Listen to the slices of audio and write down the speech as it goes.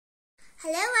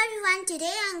Hello everyone,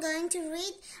 today I'm going to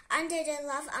read Under the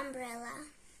Love Umbrella.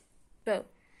 Go.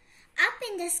 Up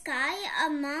in the sky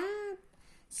among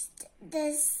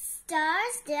the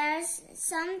stars, there's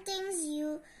some things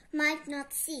you might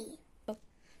not see. Go.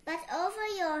 But over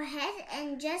your head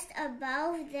and just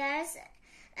above there's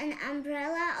an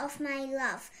umbrella of my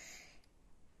love.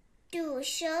 To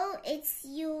show it's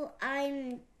you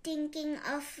I'm thinking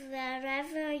of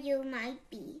wherever you might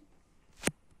be.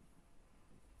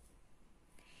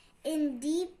 In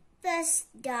deepest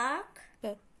dark,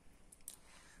 Go.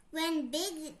 When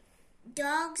big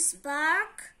dogs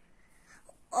bark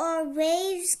or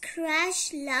waves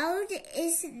crash loud,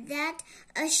 is that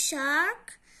a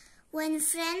shark? When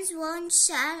friends won't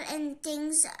share and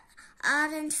things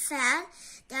aren't fair,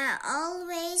 there's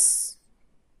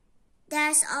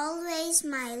always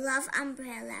my love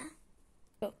umbrella.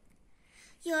 Go.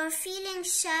 You're feeling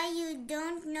shy, you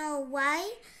don't know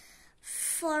why.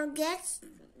 Forget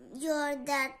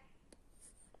that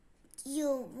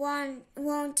you won't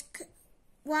want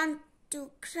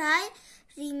to cry.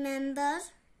 Remember,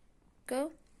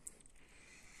 Go.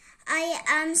 I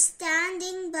am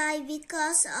standing by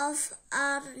because of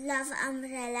our love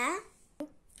umbrella.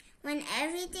 When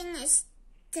everything is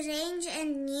strange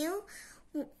and new,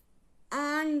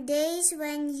 on days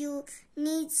when you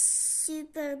need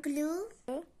super glue,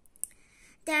 Go.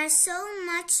 there's so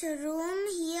much room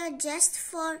here just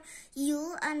for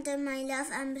you under my love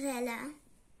umbrella.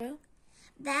 Go.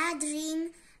 Bad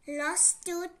dream, lost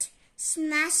tooth,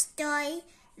 smashed toy,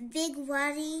 big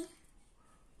worry.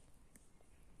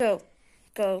 Go.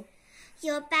 Go.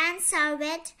 Your pants are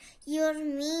wet, you're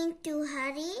mean to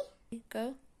hurry.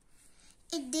 Go.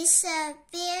 It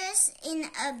disappears in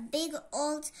a big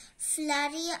old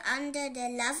flurry under the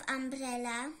love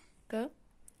umbrella. Go.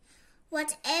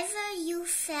 Whatever you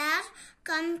fear,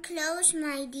 come close,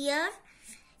 my dear.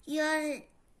 You're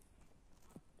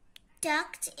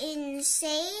tucked in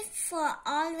safe for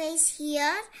always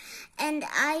here, and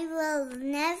I will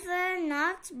never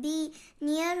not be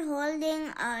near holding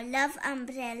our love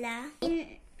umbrella.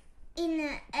 In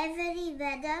every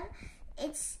weather,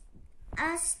 it's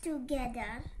us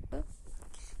together.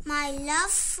 My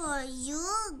love for you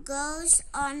goes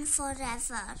on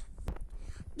forever.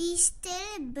 Be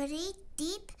still, breathe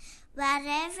deep,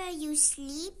 wherever you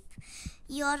sleep,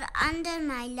 you're under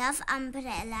my love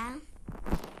umbrella.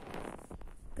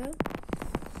 Go.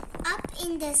 Up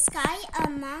in the sky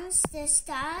amongst the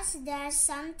stars, there's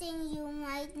something you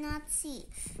might not see,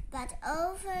 but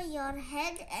over your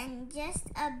head and just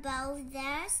above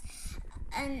there's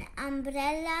an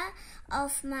umbrella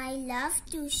of my love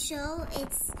to show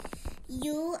it's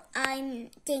you I'm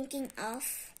thinking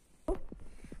of.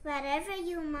 Wherever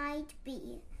you might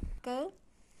be. Go.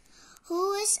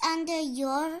 Who is under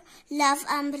your love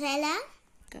umbrella?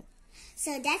 Go.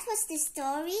 So that was the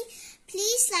story.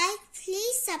 Please like,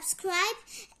 please subscribe,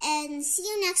 and see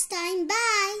you next time.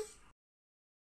 Bye.